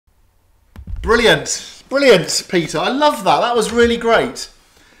Brilliant, brilliant, Peter. I love that. That was really great.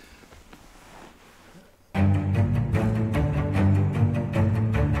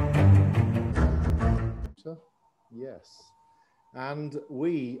 Yes. And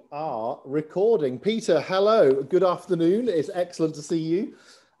we are recording. Peter, hello. Good afternoon. It's excellent to see you.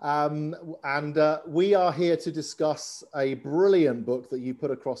 We are here to discuss a brilliant book that you put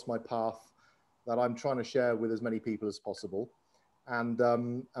across my path that I'm trying to share with as many people as possible. And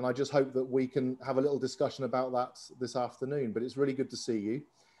I just hope that we can have a little discussion about that this afternoon. But it's really good to see you.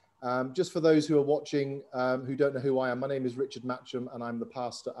 Just for those who are watching who don't know who I am, my name is Richard Matcham and I'm the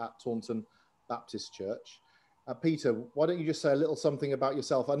pastor at Taunton Baptist Church. Peter, why don't you just say a little something about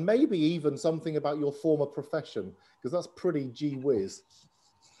yourself and maybe even something about your former profession, because that's pretty gee whiz.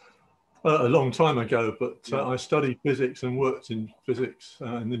 A long time ago, but I studied physics and worked in physics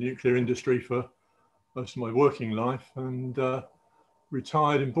in the nuclear industry for most of my working life, and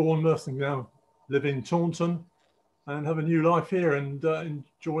retired in Bournemouth and now live in Taunton and have a new life here and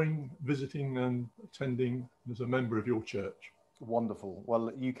enjoying visiting and attending as a member of your church. Wonderful.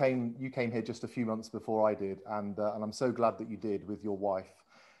 Well, you came here just a few months before I did, and I'm so glad that you did with your wife,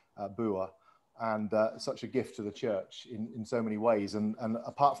 Bua, and such a gift to the church in so many ways. And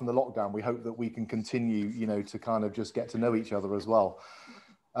apart from the lockdown, we hope that we can continue, you know, to kind of just get to know each other as well.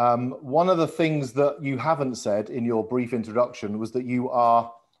 One of the things that you haven't said in your brief introduction was that you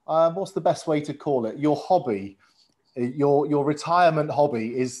are, what's the best way to call it? Your hobby, your retirement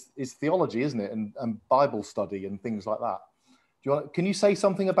hobby is theology, isn't it? And Bible study and things like that. Can you say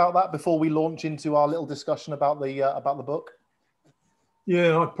something about that before we launch into our little discussion about the book?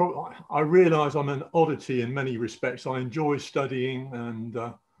 Yeah, I realise I'm an oddity in many respects. I enjoy studying, and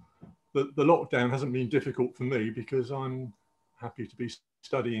the lockdown hasn't been difficult for me because I'm happy to be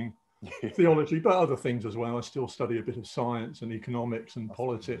studying theology, but other things as well. I still study a bit of science and economics and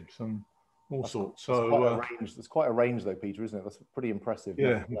politics and all sorts. So it's quite a range, though, Peter, isn't it? That's pretty impressive.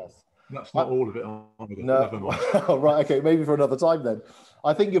 Yeah. That's not all of it. No, right, okay, maybe for another time then.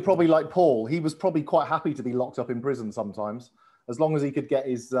 I think you're probably like Paul. He was probably quite happy to be locked up in prison sometimes, as long as he could get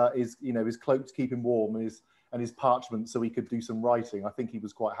his cloak to keep him warm and his parchment so he could do some writing. I think he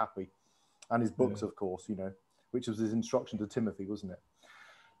was quite happy, and his books, of course, you know, which was his instruction to Timothy, wasn't it?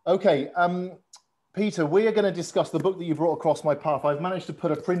 Okay, Peter, we are going to discuss the book that you brought across my path. I've managed to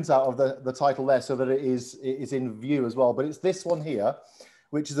put a printout of the title there so that it is in view as well. But it's this one here,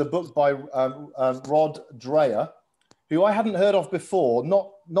 which is a book by Rod Dreher, who I hadn't heard of before,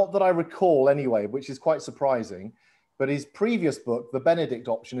 not that I recall anyway, which is quite surprising. But his previous book, The Benedict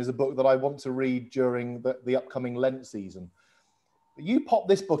Option, is a book that I want to read during the upcoming Lent season. You popped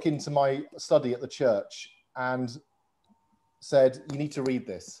this book into my study at the church and said, you need to read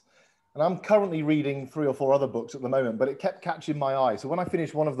this. And I'm currently reading 3 or 4 other books at the moment, but it kept catching my eye. So when I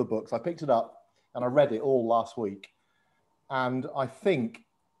finished one of the books, I picked it up and I read it all last week. And I think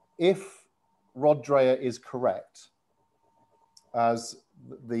if Rod Dreher is correct, as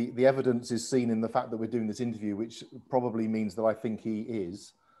the evidence is seen in the fact that we're doing this interview, which probably means that I think he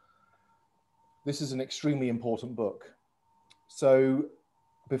is, this is an extremely important book. So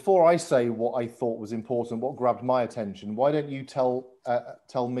before I say what I thought was important, what grabbed my attention, why don't you tell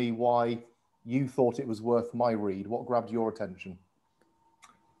me why you thought it was worth my read? What grabbed your attention?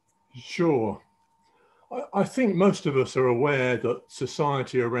 Sure. I think most of us are aware that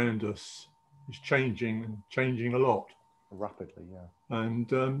society around us is changing a lot. Rapidly, yeah.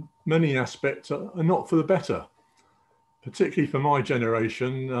 And many aspects are not for the better. Particularly for my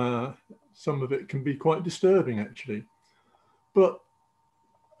generation, some of it can be quite disturbing, actually. But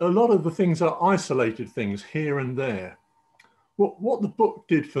a lot of the things are isolated things here and there. What the book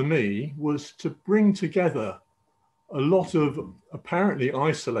did for me was to bring together a lot of apparently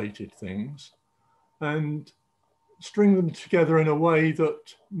isolated things and string them together in a way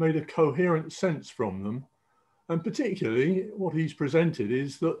that made a coherent sense from them. And particularly what he's presented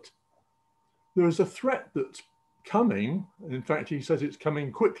is that there is a threat that's coming. In fact, he says it's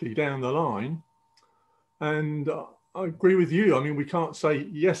coming quickly down the line. And I agree with you. I mean, we can't say,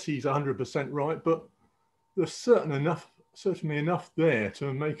 yes, he's 100% right, but there's certainly enough there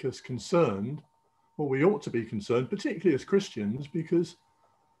to make us concerned, or we ought to be concerned, particularly as Christians, because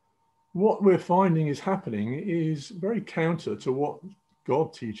what we're finding is happening is very counter to what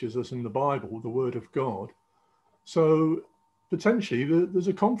God teaches us in the Bible, the Word of God. So potentially there's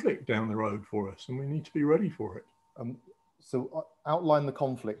a conflict down the road for us, and we need to be ready for it. So outline the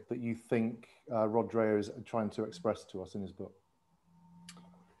conflict that you think Rod Dreher is trying to express to us in his book.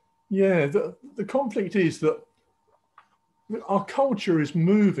 Yeah, the conflict is that our culture is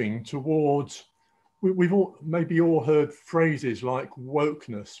moving towards we've all maybe all heard phrases like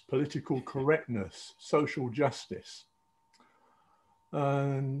wokeness, political correctness, social justice.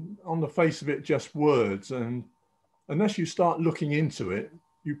 And on the face of it, just words. And unless you start looking into it,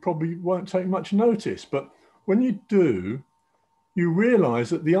 you probably won't take much notice. But when you do, you realize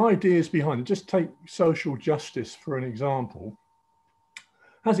that the ideas behind it, just take social justice for an example,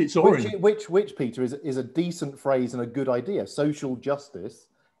 has its origin. Which Peter, is a decent phrase and a good idea. Social justice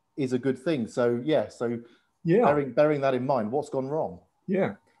is a good thing. So, yeah, bearing that in mind, what's gone wrong?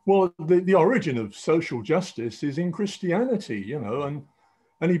 Yeah. Well, the origin of social justice is in Christianity, you know, and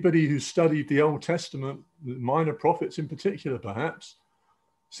anybody who's studied the Old Testament, the minor prophets in particular, perhaps,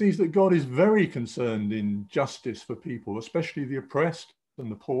 sees that God is very concerned in justice for people, especially the oppressed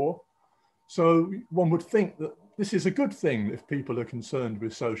and the poor. So one would think that this is a good thing if people are concerned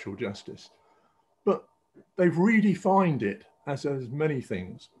with social justice. But they've redefined it as many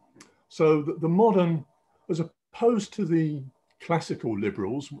things. So that the modern, as opposed to the classical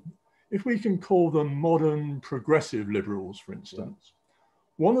liberals, if we can call them modern progressive liberals, for instance,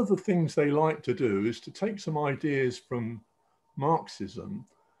 one of the things they like to do is to take some ideas from Marxism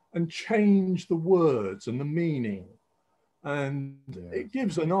and change the words and the meaning. And it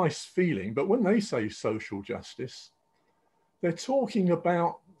gives a nice feeling. But when they say social justice, they're talking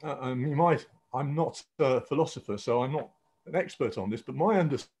about, I'm not a philosopher, so I'm not an expert on this, but my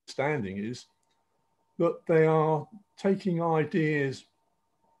understanding is that they are taking ideas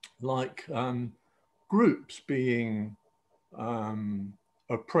like groups being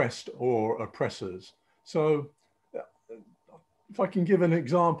oppressed or oppressors. So if I can give an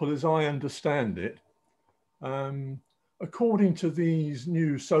example as I understand it, according to these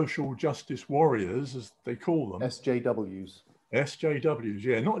new social justice warriors, as they call them. SJWs. SJWs,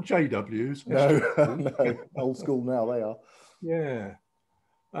 yeah, not JWs. No, no, old school now, they are. Yeah.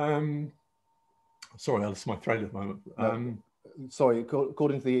 Sorry, I lost my thread at the moment. Sorry,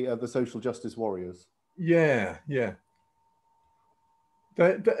 according to the social justice warriors. Yeah, yeah.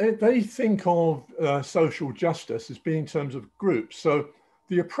 They think of social justice as being in terms of groups. So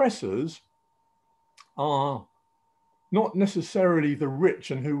the oppressors are not necessarily the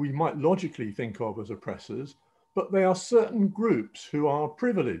rich and who we might logically think of as oppressors, but they are certain groups who are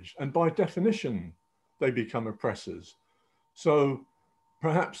privileged, and by definition, they become oppressors. So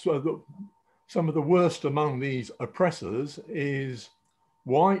perhaps some of the worst among these oppressors is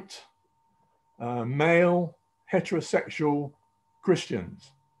white, male, heterosexual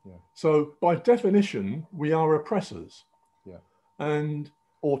Christians. Yeah. So by definition, we are oppressors. Yeah. And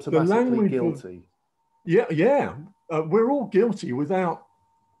automatically guilty. We're all guilty without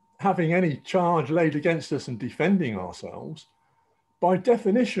having any charge laid against us and defending ourselves. By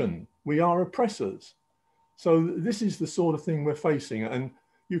definition, we are oppressors. So this is the sort of thing we're facing. And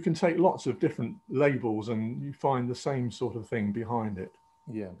you can take lots of different labels and you find the same sort of thing behind it.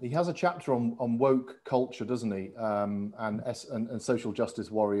 Yeah, he has a chapter on woke culture, doesn't he? And social justice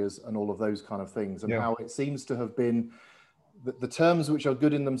warriors and all of those kind of things, and how it seems to have been the terms which are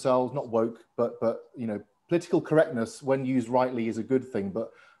good in themselves, not woke, but you know, political correctness when used rightly is a good thing.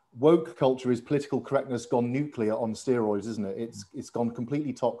 But woke culture is political correctness gone nuclear on steroids, isn't it? It's gone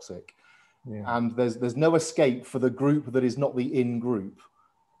completely toxic, and there's no escape for the group that is not the in group.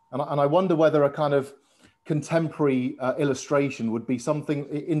 And I wonder whether a kind of contemporary illustration would be something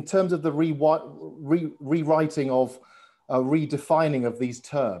in terms of the rewriting of redefining of these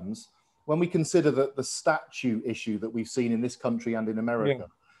terms, when we consider that the statue issue that we've seen in this country and in America.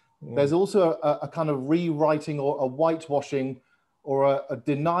 There's also a kind of rewriting or a whitewashing or a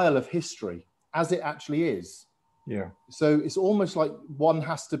denial of history as it actually is. So it's almost like one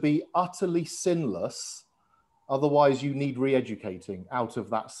has to be utterly sinless, otherwise you need re-educating out of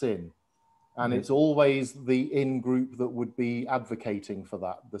that sin. And it's always the in-group that would be advocating for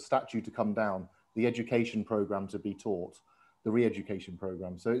that, the statue to come down, the education program to be taught, the re-education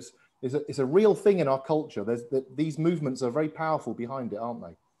program. So it's a real thing in our culture. These movements are very powerful behind it, aren't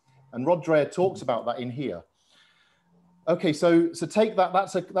they? And Rod Dreher talks about that in here. Okay, so take that,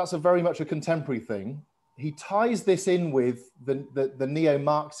 that's a very much a contemporary thing. He ties this in with the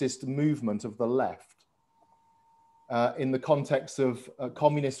neo-Marxist movement of the left in the context of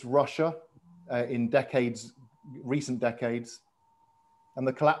communist Russia, in recent decades, and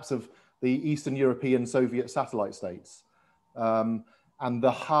the collapse of the Eastern European Soviet satellite states, and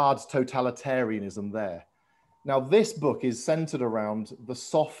the hard totalitarianism there. Now, this book is centered around the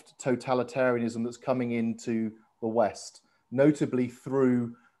soft totalitarianism that's coming into the West, notably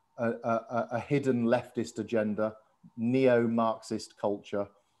through a hidden leftist agenda, neo-Marxist culture,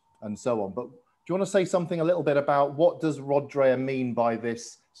 and so on. But you want to say something a little bit about what does Rod Dreher mean by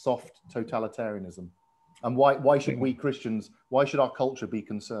this soft totalitarianism? And why should we Christians, why should our culture be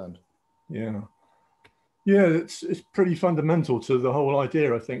concerned? Yeah. Yeah, it's pretty fundamental to the whole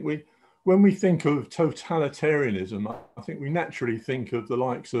idea, I think. When we think of totalitarianism, I think we naturally think of the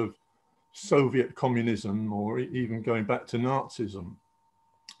likes of Soviet communism, or even going back to Nazism.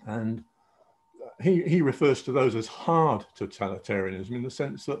 And he refers to those as hard totalitarianism, in the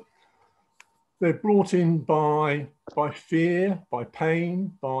sense that they're brought in by fear, by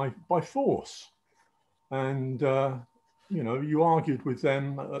pain, by force. And, you know, you argued with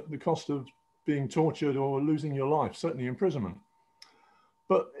them at the cost of being tortured or losing your life, certainly imprisonment.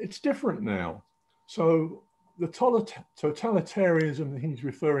 But it's different now. So the totalitarianism that he's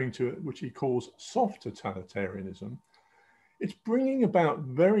referring to, which he calls soft totalitarianism, it's bringing about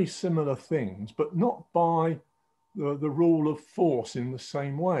very similar things, but not by the rule of force in the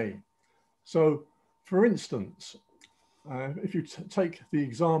same way. So, for instance, if you take the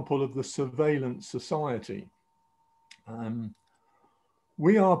example of the surveillance society,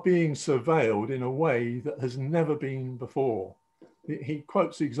 we are being surveilled in a way that has never been before. He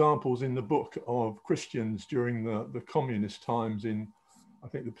quotes examples in the book of Christians during the communist times in, I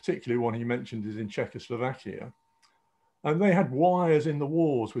think the particular one he mentioned is in Czechoslovakia. And they had wires in the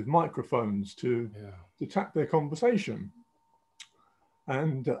walls with microphones to tap their conversation.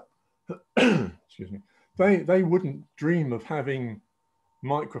 And excuse me, they wouldn't dream of having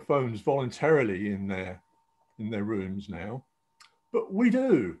microphones voluntarily in their rooms now, but we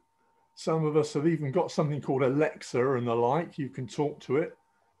do. Some of us have even got something called Alexa and the like. You can talk to it.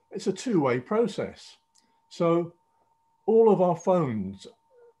 It's a two-way process. So all of our phones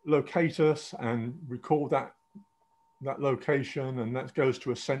locate us and record that location, and that goes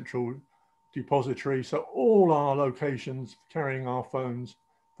to a central depository. So all our locations carrying our phones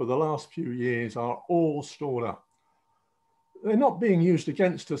for the last few years are all stored up. They're not being used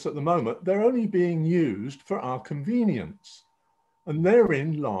against us at the moment. They're only being used for our convenience. And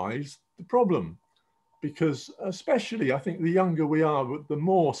therein lies the problem, because especially I think the younger we are, the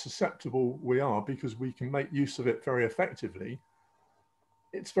more susceptible we are, because we can make use of it very effectively.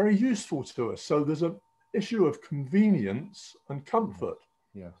 It's very useful to us. So there's an issue of convenience and comfort.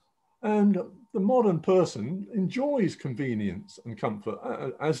 Yeah. And the modern person enjoys convenience and comfort,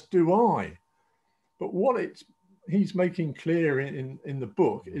 as do I. But what he's making clear in the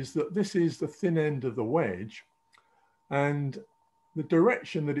book is that this is the thin end of the wedge, and the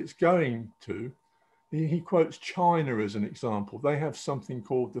direction that it's going to. He quotes China as an example. They have something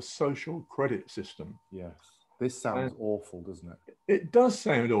called the social credit system. Yes. This sounds awful, doesn't it? It does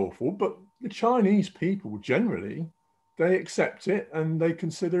sound awful, but the Chinese people generally, they accept it and they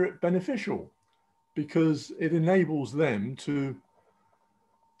consider it beneficial, because it enables them to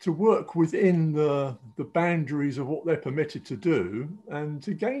work within the boundaries of what they're permitted to do and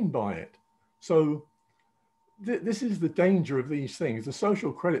to gain by it. So this is the danger of these things. The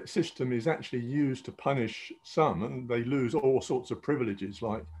social credit system is actually used to punish some, and they lose all sorts of privileges,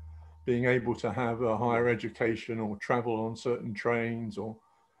 like being able to have a higher education or travel on certain trains or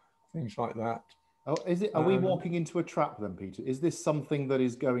things like that. Oh, is it? Are we walking into a trap then, Peter? Is this something that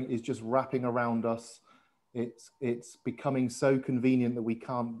is just wrapping around us? It's becoming so convenient that we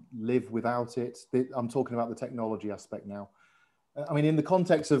can't live without it. I'm talking about the technology aspect now. I mean, in the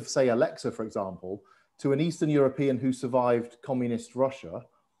context of, say, Alexa, for example, to an Eastern European who survived communist Russia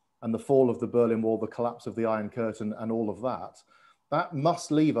and the fall of the Berlin Wall, the collapse of the Iron Curtain and all of that, that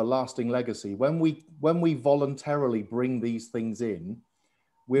must leave a lasting legacy. When we voluntarily bring these things in,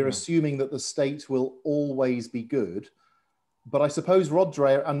 we're assuming that the state will always be good. But I suppose Rod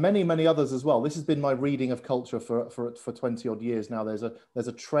Dreher and many, many others as well, this has been my reading of culture for 20 odd years now. There's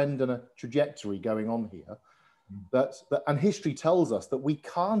a trend and a trajectory going on here and history tells us that we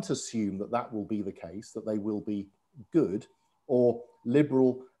can't assume that that will be the case, that they will be good or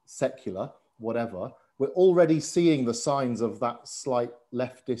liberal, secular, whatever. We're already seeing the signs of that slight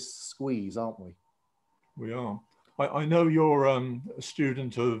leftist squeeze, aren't we? We are. I know you're a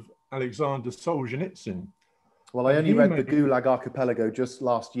student of Alexander Solzhenitsyn. Well, I only read the Gulag Archipelago just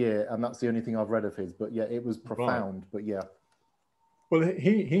last year, and that's the only thing I've read of his. But yeah, it was profound, but yeah. Well,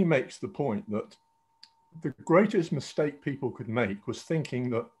 he makes the point that the greatest mistake people could make was thinking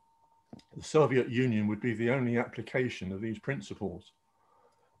that the Soviet Union would be the only application of these principles.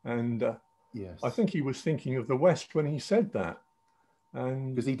 And yes, I think he was thinking of the West when he said that.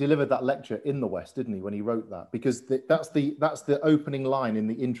 And because he delivered that lecture in the West, didn't he, when he wrote that? Because that's the opening line in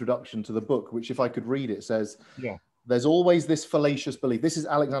the introduction to the book, which, if I could read it, says, there's always this fallacious belief. This is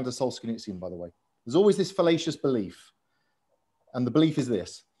Alexander Solzhenitsyn, by the way. There's always this fallacious belief. And the belief is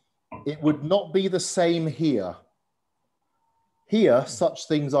this: It would not be the same here. Here, such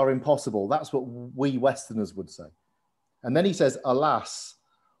things are impossible. That's what we Westerners would say. And then he says, alas,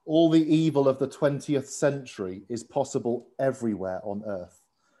 all the evil of the 20th century is possible everywhere on earth.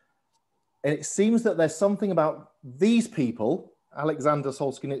 And it seems that there's something about these people, Alexander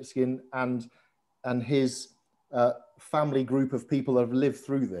Solzhenitsyn and his family group of people that have lived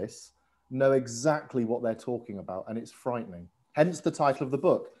through this, know exactly what they're talking about, and it's frightening. Hence the title of the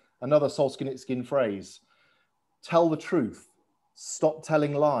book, another Solzhenitsyn phrase: tell the truth, stop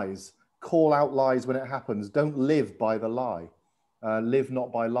telling lies, call out lies when it happens, don't live by the lie, live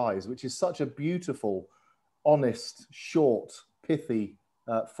not by lies, which is such a beautiful, honest, short, pithy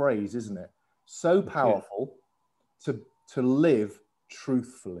phrase, isn't it? So powerful to live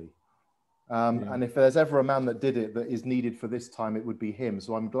truthfully. And if there's ever a man that did it that is needed for this time, it would be him.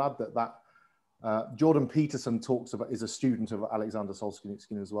 So I'm glad that Jordan Peterson is a student of Alexander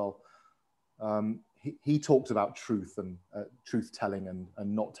Solzhenitsyn as well. He talks about truth and truth telling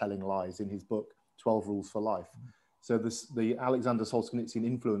and not telling lies in his book, 12 Rules for Life. So the Alexander Solzhenitsyn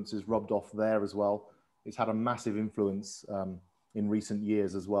influence is rubbed off there as well. It's had a massive influence in recent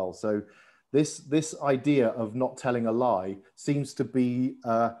years as well. So this idea of not telling a lie seems to be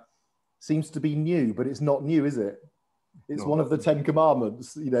new, but it's not new, is it? It's one of the 10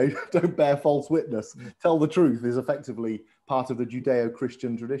 commandments, don't bear false witness. Tell the truth is effectively part of the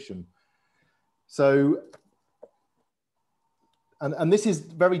Judeo-Christian tradition. So, and this is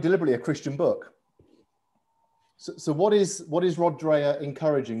very deliberately a Christian book. So what is Rod Dreher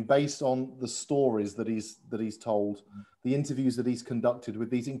encouraging based on the stories that he's told, the interviews that he's conducted with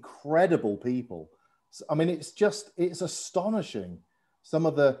these incredible people? I mean, it's astonishing, some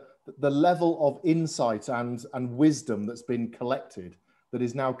of the level of insight and wisdom that's been collected that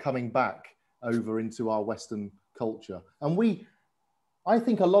is now coming back over into our Western culture. And I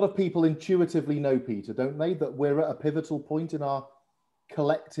think a lot of people intuitively know, Peter, don't they, that we're at a pivotal point in our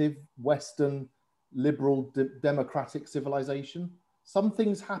collective Western liberal democratic civilization.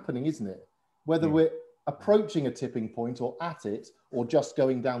 Something's happening, isn't it? Whether we're approaching a tipping point or at it or just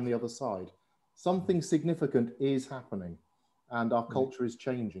going down the other side, something significant is happening. And our culture is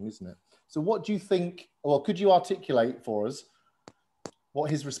changing, isn't it? So what do you think, well, could you articulate for us what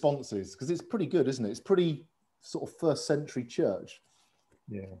his response is? Because it's pretty good, isn't it? It's pretty sort of first century church.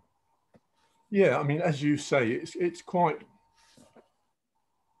 Yeah, I mean, as you say, it's quite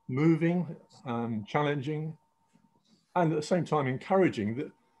moving, challenging, and at the same time encouraging.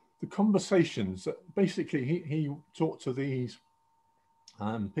 That the conversations that basically he talked to these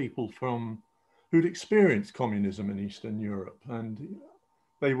people who'd experienced communism in Eastern Europe, and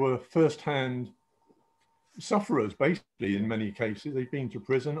they were first-hand sufferers, basically, in many cases. They'd been to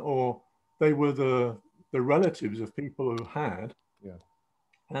prison, or they were the relatives of people who had.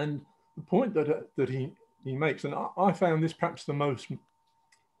 And the point that he makes, and I found this perhaps the most,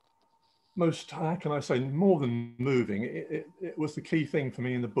 how can I say, more than moving, it was the key thing for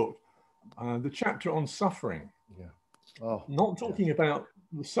me in the book, the chapter on suffering. Not talking about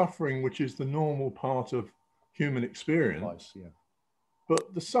the suffering, which is the normal part of human experience,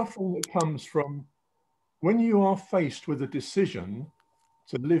 but the suffering that comes from when you are faced with a decision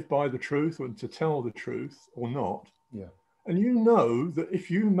to live by the truth and to tell the truth or not. And you know that if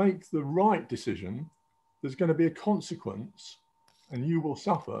you make the right decision, there's going to be a consequence and you will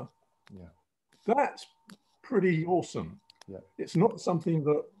suffer. That's pretty awesome. It's not something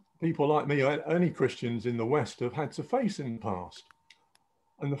that people like me, any Christians in the West, have had to face in the past.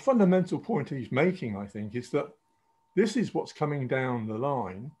 And the fundamental point he's making, I think, is that this is what's coming down the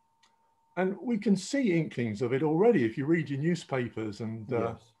line. And we can see inklings of it already if you read your newspapers and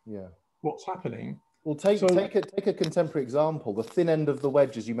what's happening. Well, take a contemporary example. The thin end of the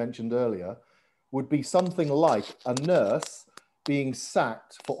wedge, as you mentioned earlier, would be something like a nurse being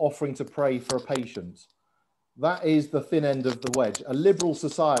sacked for offering to pray for a patient. That is the thin end of the wedge. A liberal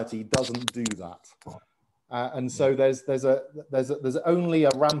society doesn't do that. And so there's only a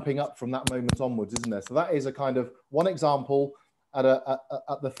ramping up from that moment onwards, isn't there? So that is a kind of one example at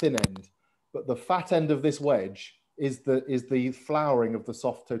the thin end. But the fat end of this wedge is the flowering of the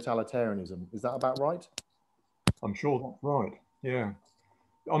soft totalitarianism. Is that about right? I'm sure that's right. Yeah.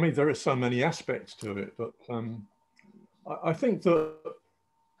 I mean, there are so many aspects to it, but I think that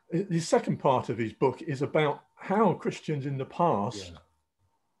the second part of his book is about how Christians in the past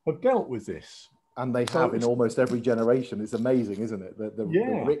have dealt with this. And they have in almost every generation. It's amazing, isn't it?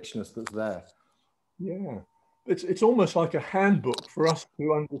 The richness that's there. Yeah. It's almost like a handbook for us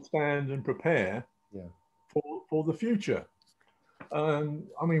to understand and prepare for the future. I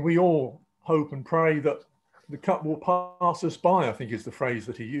mean, we all hope and pray that the cup will pass us by, I think is the phrase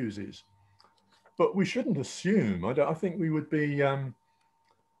that he uses. But we shouldn't assume. I think we would be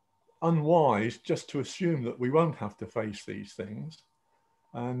unwise just to assume that we won't have to face these things.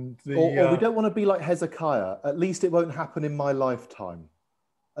 And or we don't want to be like Hezekiah. At least it won't happen in my lifetime.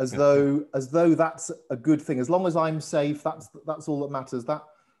 As though that's a good thing. As long as I'm safe, that's all that matters.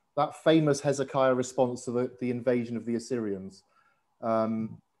 That famous Hezekiah response to the invasion of the Assyrians,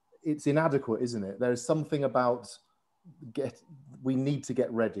 it's inadequate, isn't it? There is something about we need to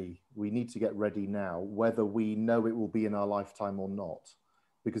get ready. We need to get ready now, whether we know it will be in our lifetime or not,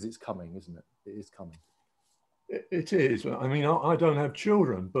 because it's coming, isn't it? It is coming. It is. I mean, I don't have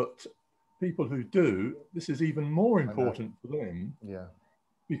children, but people who do, this is even more important for them. Yeah.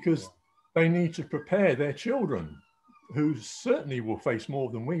 Because they need to prepare their children, who certainly will face more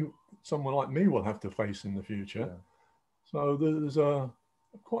than someone like me will have to face in the future. Yeah. So there's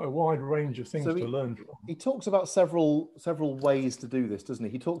quite a wide range of things to learn from. He talks about several ways to do this, doesn't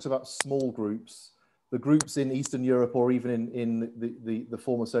he? He talks about small groups, the groups in Eastern Europe or even in the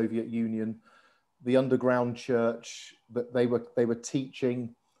former Soviet Union, the underground church, that they were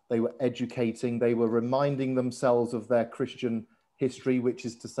teaching, they were educating, they were reminding themselves of their Christian history, which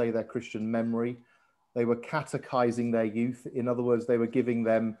is to say their Christian memory. They were catechizing their youth. In other words, they were giving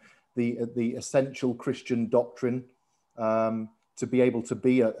them the essential Christian doctrine to be able to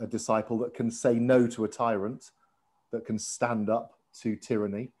be a disciple that can say no to a tyrant, that can stand up to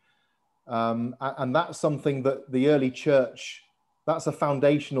tyranny. And that's something that the early church, that's a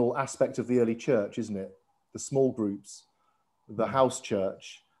foundational aspect of the early church, isn't it? The small groups, the house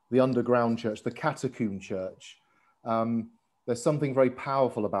church, the underground church, the catacomb church. There's something very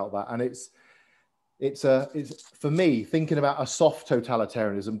powerful about that. And it's for me, thinking about a soft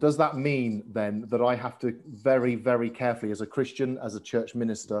totalitarianism, does that mean then that I have to very, very carefully, as a Christian, as a church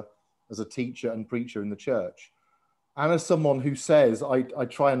minister, as a teacher and preacher in the church, and as someone who says I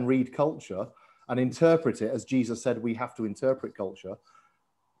try and read culture and interpret it as Jesus said we have to interpret culture,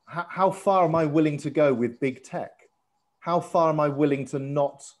 how far am I willing to go with big tech? How far am I willing to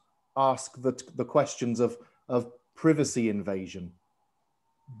not ask the questions of privacy invasion?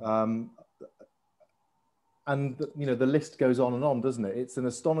 And the list goes on and on, doesn't it? It's an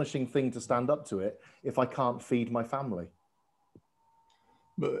astonishing thing to stand up to it if I can't feed my family.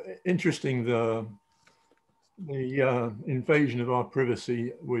 But interesting, the invasion of our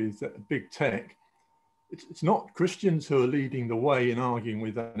privacy with big tech. It's not Christians who are leading the way in arguing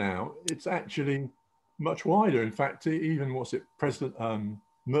with that now. It's actually much wider. In fact, even President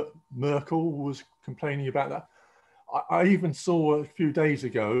Merkel was complaining about that. I even saw a few days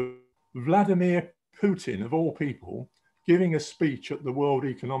ago Vladimir Putin, of all people, giving a speech at the World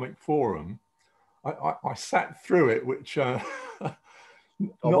Economic Forum. I sat through it, which not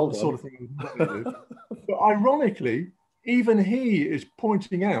the sort of thing I would do. But ironically, even he is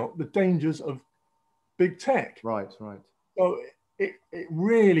pointing out the dangers of big tech. Right. So it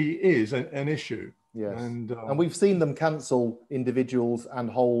really is an issue. Yes, and we've seen them cancel individuals and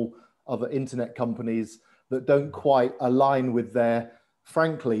whole other internet companies that don't quite align with their,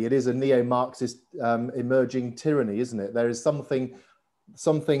 frankly, it is a neo-Marxist emerging tyranny, isn't it? There is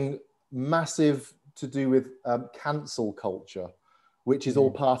something massive to do with cancel culture, which is all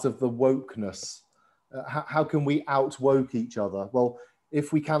part of the wokeness. How can we out-woke each other? Well,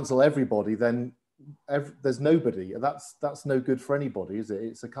 if we cancel everybody, then there's nobody. That's no good for anybody, is it?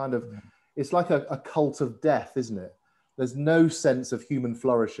 It's a kind of, it's like a cult of death, isn't it? There's no sense of human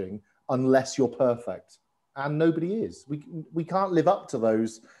flourishing unless you're perfect. And nobody is. We can't live up to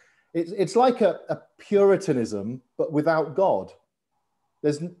those. It's like a Puritanism, but without God.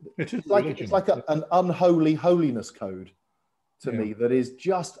 It's like an unholy holiness code to me that is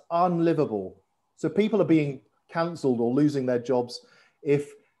just unlivable. So people are being cancelled or losing their jobs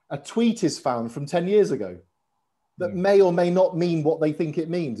if a tweet is found from 10 years ago that may or may not mean what they think it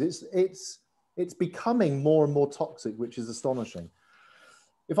means. It's becoming more and more toxic, which is astonishing.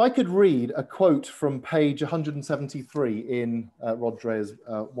 If I could read a quote from page 173 in Rod Dreher's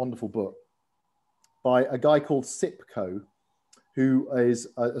wonderful book by a guy called Sipko, who is,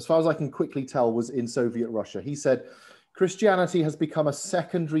 as far as I can quickly tell, was in Soviet Russia. He said, Christianity has become a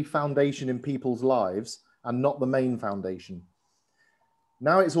secondary foundation in people's lives and not the main foundation.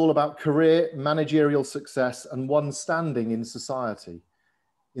 Now it's all about career, managerial success, and one's standing in society.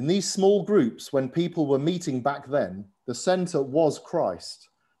 In these small groups, when people were meeting back then, the center was Christ,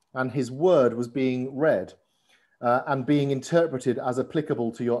 and his word was being read and being interpreted as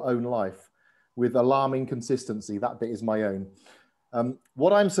applicable to your own life with alarming consistency. That bit is my own.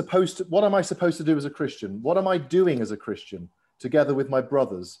 What am I supposed to do as a Christian? What am I doing as a Christian together with my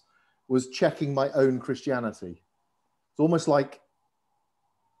brothers? was checking my own Christianity. It's almost like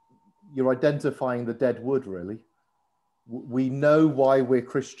you're identifying the dead wood, really. We know why we're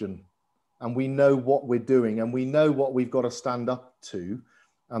Christian, and we know what we're doing, and we know what we've got to stand up to.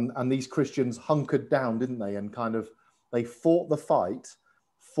 And these Christians hunkered down, didn't they? And kind of, they fought the fight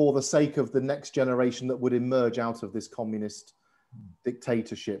for the sake of the next generation that would emerge out of this communist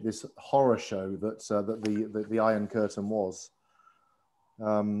dictatorship, this horror show that the Iron Curtain was.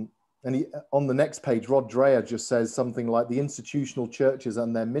 And on the next page, Rod Dreher just says something like, the institutional churches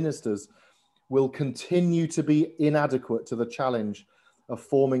and their ministers will continue to be inadequate to the challenge of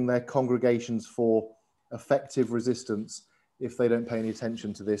forming their congregations for effective resistance if they don't pay any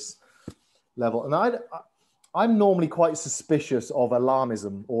attention to this level. And I'm normally quite suspicious of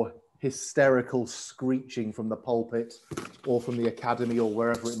alarmism or hysterical screeching from the pulpit or from the academy or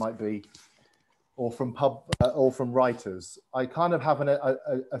wherever it might be, or from writers. I kind of have an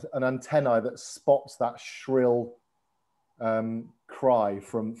antenna that spots that shrill cry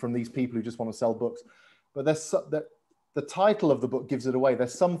from these people who just want to sell books. But the title of the book gives it away.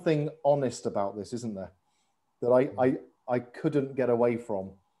 There's something honest about this, isn't there? That I couldn't get away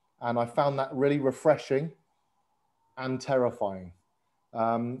from. And I found that really refreshing and terrifying.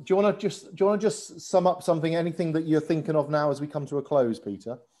 Do you want to just sum up anything that you're thinking of now as we come to a close,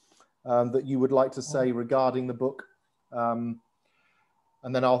 Peter, that you would like to say regarding the book? And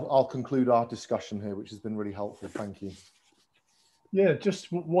then I'll conclude our discussion here, which has been really helpful. Thank you. Yeah,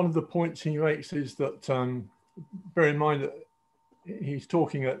 just one of the points he makes is that, bear in mind that he's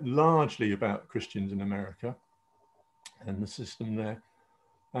talking largely about Christians in America and the system there.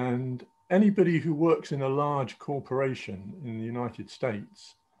 And anybody who works in a large corporation in the United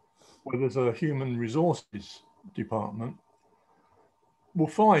States, where there's a human resources department, will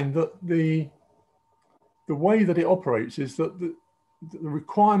find that the way that it operates is that the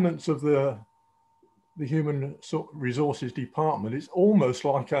requirements of the human resources department is almost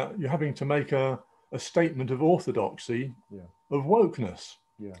like you're having to make a statement of orthodoxy, of wokeness.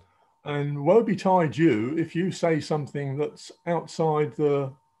 Yeah. And woe betide you if you say something that's outside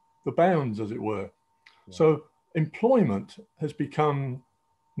the bounds, as it were. Yeah. So employment has become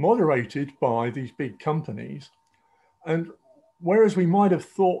moderated by these big companies. And whereas we might have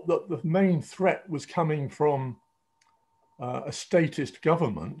thought that the main threat was coming from a statist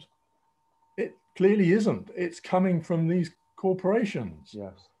government, it clearly isn't. It's coming from these corporations.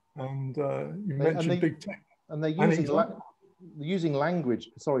 Yes. And you mentioned big tech. And they're using language,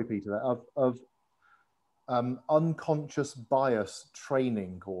 sorry, Peter, of unconscious bias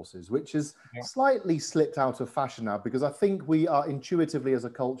training courses, which is slightly slipped out of fashion now, because I think we are intuitively as a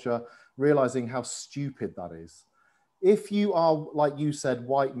culture realizing how stupid that is. If you are, like you said,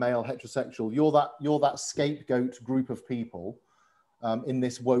 white, male, heterosexual, you're that scapegoat group of people in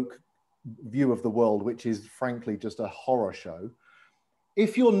this woke view of the world, which is frankly just a horror show.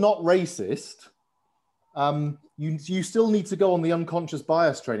 If you're not racist, you still need to go on the unconscious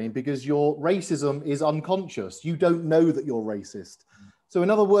bias training, because your racism is unconscious. You don't know that you're racist. So in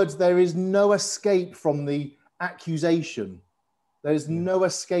other words, there is no escape from the accusation. There is no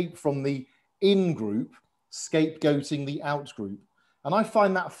escape from the in-group scapegoating the out-group. And I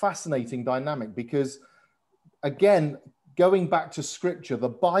find that fascinating dynamic, because again, going back to scripture, the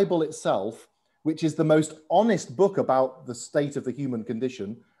Bible itself, which is the most honest book about the state of the human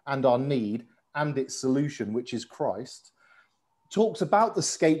condition and our need and its solution, which is Christ, talks about the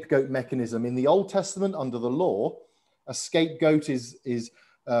scapegoat mechanism. In the Old Testament, under the law, a scapegoat is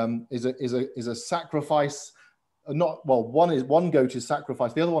a sacrifice. One goat is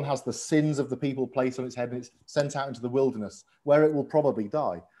sacrificed. The other one has the sins of the people placed on its head, and it's sent out into the wilderness, where it will probably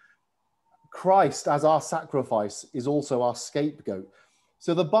die. Christ, as our sacrifice, is also our scapegoat.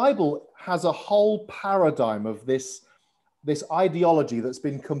 So the Bible has a whole paradigm of this ideology that's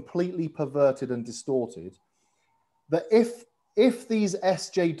been completely perverted and distorted, that if these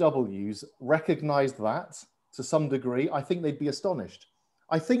SJWs recognized that to some degree, I think they'd be astonished.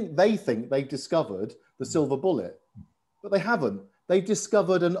 I think they've discovered the silver bullet, but they haven't. They've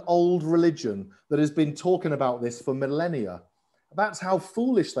discovered an old religion that has been talking about this for millennia. That's how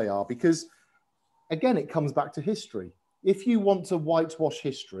foolish they are, because again, it comes back to history. If you want to whitewash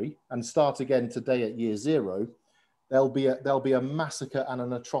history and start again today at year zero, there'll be a massacre and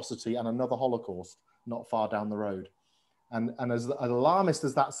an atrocity and another Holocaust not far down the road. And as alarmist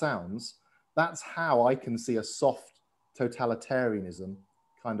as that sounds, that's how I can see a soft totalitarianism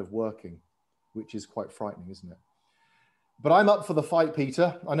kind of working, which is quite frightening, isn't it? But I'm up for the fight,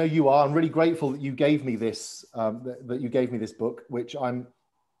 Peter. I know you are. I'm really grateful that you gave me this, book, which I'm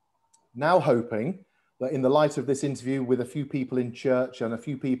now hoping But in the light of this interview with a few people in church and a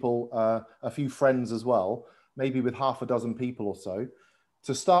few people, a few friends as well, maybe with half a dozen people or so,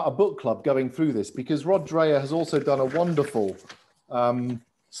 to start a book club going through this, because Rod Dreher has also done a wonderful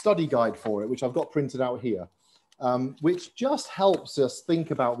study guide for it, which I've got printed out here, which just helps us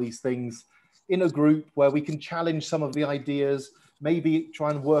think about these things in a group where we can challenge some of the ideas, maybe try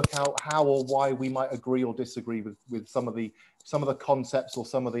and work out how or why we might agree or disagree with some of the concepts or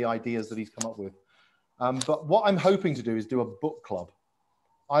some of the ideas that he's come up with. But what I'm hoping to do is do a book club.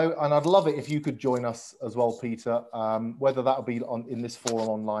 And I'd love it if you could join us as well, Peter, whether that would be in this forum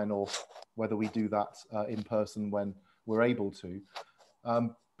online or whether we do that in person when we're able to.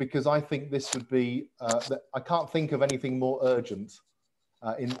 Because I think this would be, I can't think of anything more urgent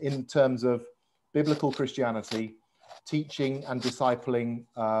in terms of biblical Christianity, teaching and discipling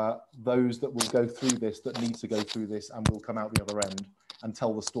those that will go through this, that need to go through this and will come out the other end and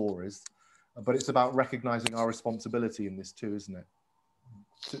tell the stories. But it's about recognizing our responsibility in this too, isn't it?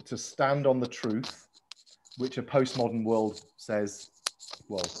 To stand on the truth, which a postmodern world says,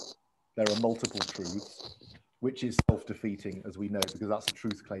 well, there are multiple truths, which is self-defeating, as we know, because that's a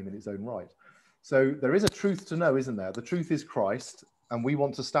truth claim in its own right. So there is a truth to know, isn't there? The truth is Christ, and we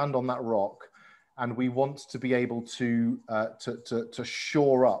want to stand on that rock, and we want to be able to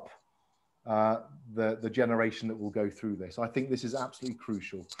shore up the generation that will go through this. I think this is absolutely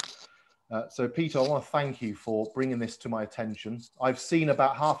crucial. So Peter, I want to thank you for bringing this to my attention. I've seen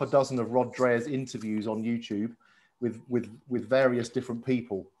about half a dozen of Rod Dreher's interviews on YouTube with various different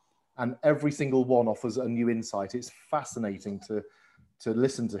people, and every single one offers a new insight. It's fascinating to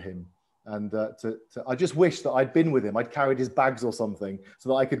listen to him. And I just wish that I'd been with him. I'd carried his bags or something so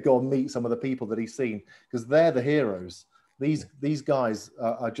that I could go and meet some of the people that he's seen, because they're the heroes. These guys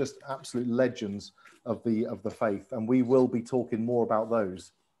are just absolute legends of the faith, and we will be talking more about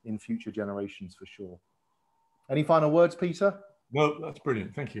those in future generations for sure. Any final words, Peter? No, that's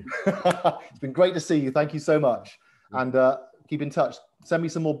brilliant. Thank you. It's been great to see you. Thank you so much. And keep in touch. Send me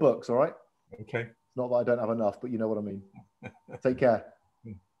some more books, all right? Okay. Not that I don't have enough, but you know what I mean. Take care.